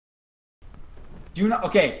Do not.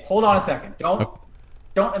 Okay, hold on a second.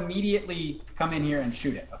 Don't immediately come in here and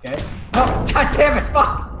shoot it. Okay? No, god damn it!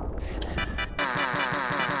 Fuck.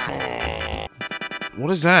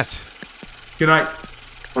 What is that? Good night.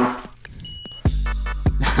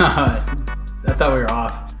 I thought we were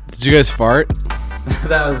off. Did you guys fart?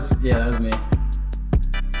 That was me.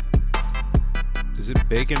 Is it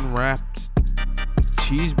bacon wrapped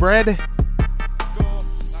cheese bread?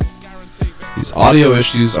 These audio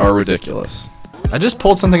issues are ridiculous. I just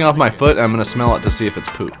pulled something off my foot and I'm gonna smell it to see if it's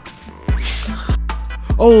poop.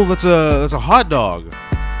 Oh, that's a hot dog.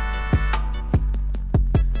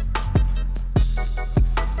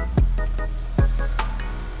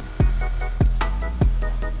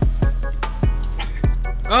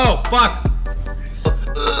 Oh, fuck!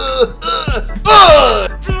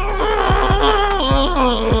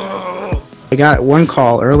 I got one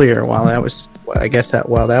call earlier while that was,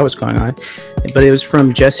 while that was going on, but it was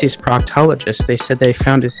from Jesse's proctologist. They said they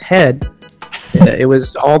found his head. It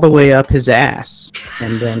was all the way up his ass,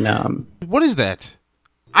 and then What is that?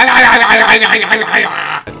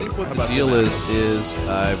 I think what the deal is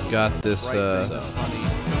I've got this, oh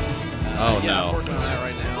no.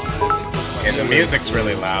 And the music's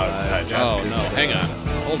really loud. Oh no, hang on.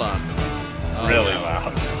 Hold on. Oh, Really no.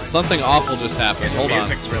 loud. Something awful just happened. The Hold on.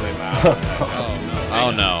 music's really loud. Oh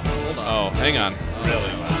no. Oh, hang on.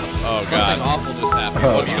 Really loud. Oh god. Something awful just happened.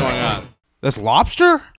 What's going on? That's lobster?